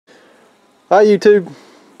Hi YouTube,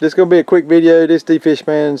 this is going to be a quick video. This is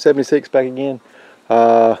Fishman 76 back again.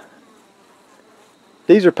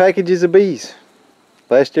 These are packages of bees.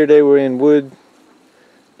 Last year they were in wood,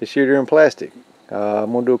 this year they're in plastic.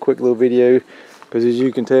 I'm going to do a quick little video because as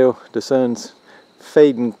you can tell the sun's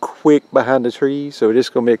fading quick behind the trees, so this is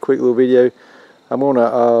going to be a quick little video. I'm going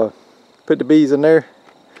to put the bees in there.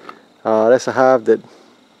 That's a hive that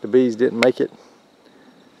the bees didn't make it.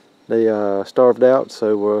 They starved out,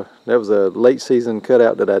 so that was a late season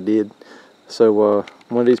cutout that I did. So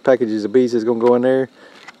one of these packages of bees is going to go in there.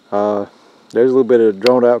 There's a little bit of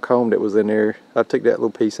drawn out comb that was in there. I took that little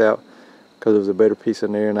piece out because there was a better piece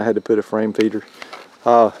in there, and I had to put a frame feeder.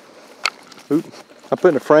 I'm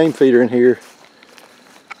putting a frame feeder in here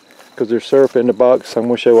because there's syrup in the box. I'm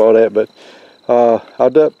going to show all that, but I'll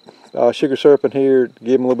dump sugar syrup in here,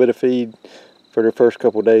 give them a little bit of feed for their first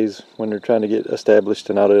couple days when they're trying to get established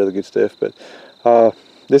and all that other good stuff. But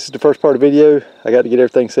this is the first part of the video. I got to get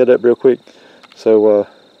everything set up real quick, so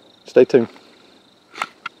stay tuned.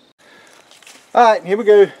 Alright, here we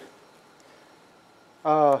go.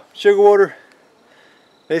 Sugar water.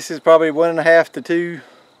 This is probably 1.5 to 2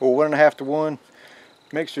 or 1.5 to 1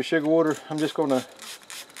 mixture sugar water. I'm just going to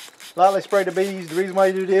lightly spray the bees. The reason why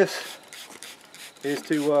you do this is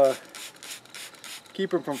to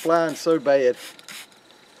keep them from flying so bad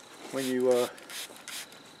when you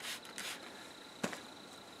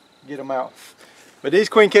get them out. But these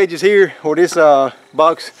queen cages here, or this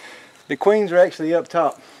box, the queens are actually up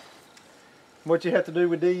top. What you have to do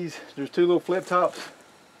with these, there's two little flip tops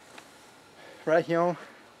right here.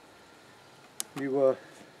 You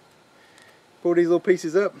pull these little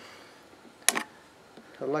pieces up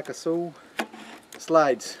like a so,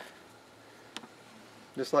 slides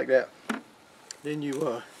just like that. Then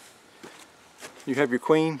you have your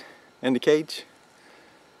queen in the cage.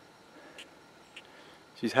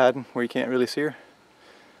 She's hiding where you can't really see her,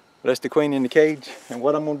 but that's the queen in the cage. And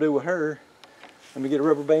what I'm going to do with her, let me get a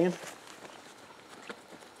rubber band.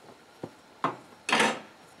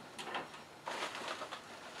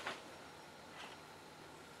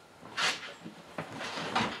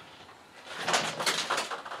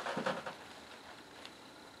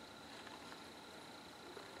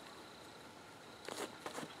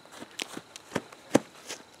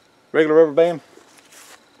 Regular rubber band.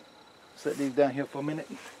 Set these down here for a minute.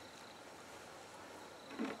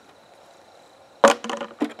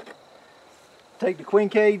 Take the queen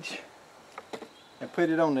cage and put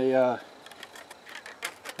it on the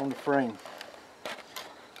frame.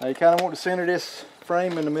 Now you kind of want to center this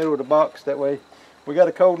frame in the middle of the box. That way, we got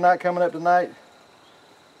a cold night coming up tonight,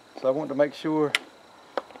 so I want to make sure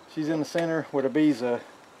she's in the center where the bees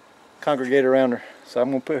congregate around her. So I'm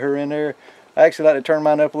going to put her in there. I actually like to turn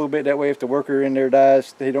mine up a little bit, that way if the worker in there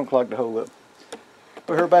dies, they don't clog the hole up.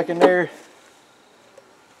 Put her back in there.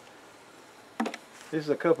 This is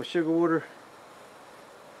a cup of sugar water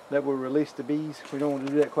that will release the bees. We don't want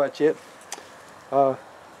to do that quite yet.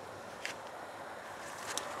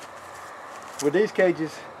 With these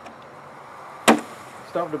cages, you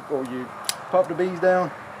pop the bees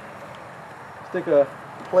down, stick a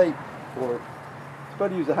plate, or it's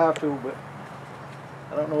supposed to use a hive tool, but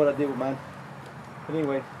I don't know what I did with mine. But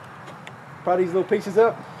anyway, pry these little pieces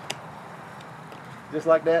up, just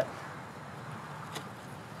like that.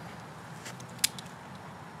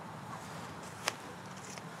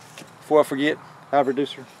 Before I forget, hive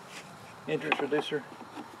reducer, entrance reducer.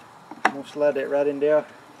 I'm going to slide that right in there,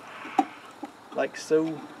 like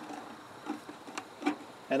so.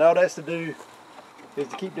 And all that's to do is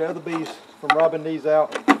to keep the other bees from robbing these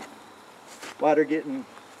out while they're getting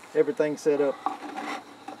everything set up.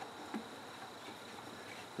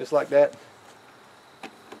 Just like that.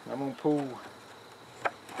 I'm going to pull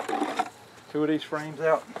 2 of these frames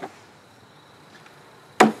out.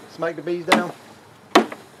 Smack the bees down.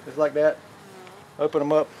 Just like that. Open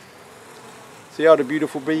them up. See all the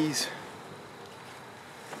beautiful bees.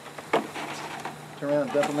 Turn around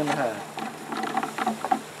and dump them in the hive.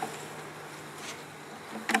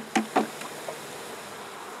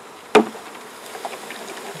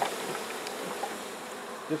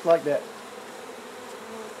 Just like that.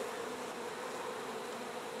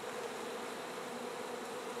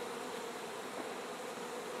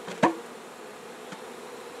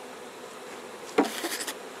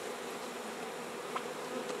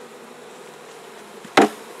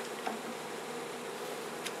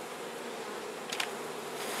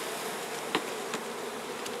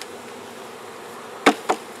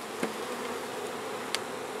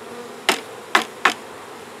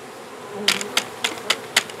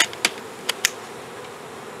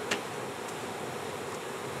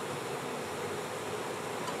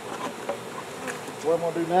 what I'm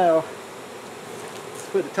going to do now is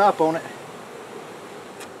put the top on it.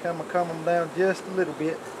 Come them down just a little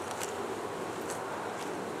bit.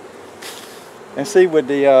 And see with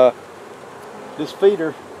the this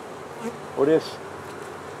feeder, or this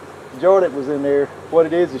jar that was in there, what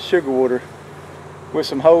it is sugar water with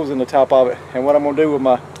some holes in the top of it. And what I'm going to do with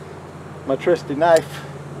my trusty knife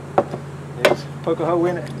is poke a hole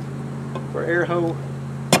in it for air hole,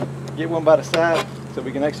 get one by the side so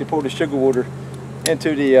we can actually pour the sugar water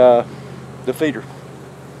into the feeder.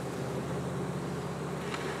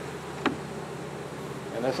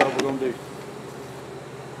 And that's all we're going to do.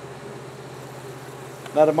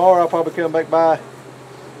 Now tomorrow I'll probably come back by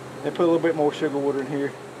and put a little bit more sugar water in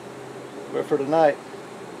here. But for tonight,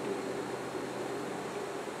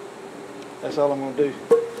 that's all I'm going to do.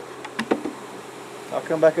 I'll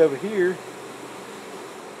come back over here,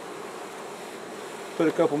 put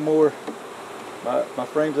a couple more, my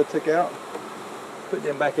frames I took out, put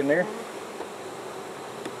them back in there.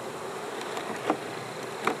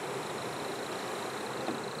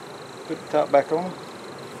 Put the top back on.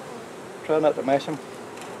 Try not to mash them.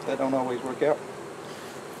 That don't always work out.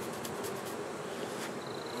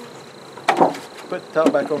 Put the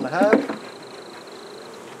top back on the hive.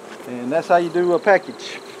 And that's how you do a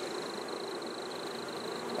package.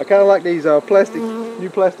 I kind of like these new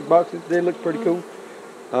plastic boxes. They look pretty cool.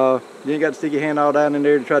 You ain't got to stick your hand all down in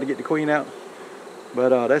there to try to get the queen out.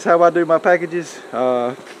 But that's how I do my packages.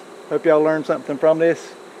 Hope y'all learned something from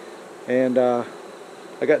this. And I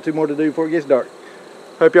got 2 more to do before it gets dark.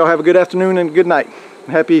 Hope y'all have a good afternoon and a good night.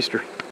 Happy Easter.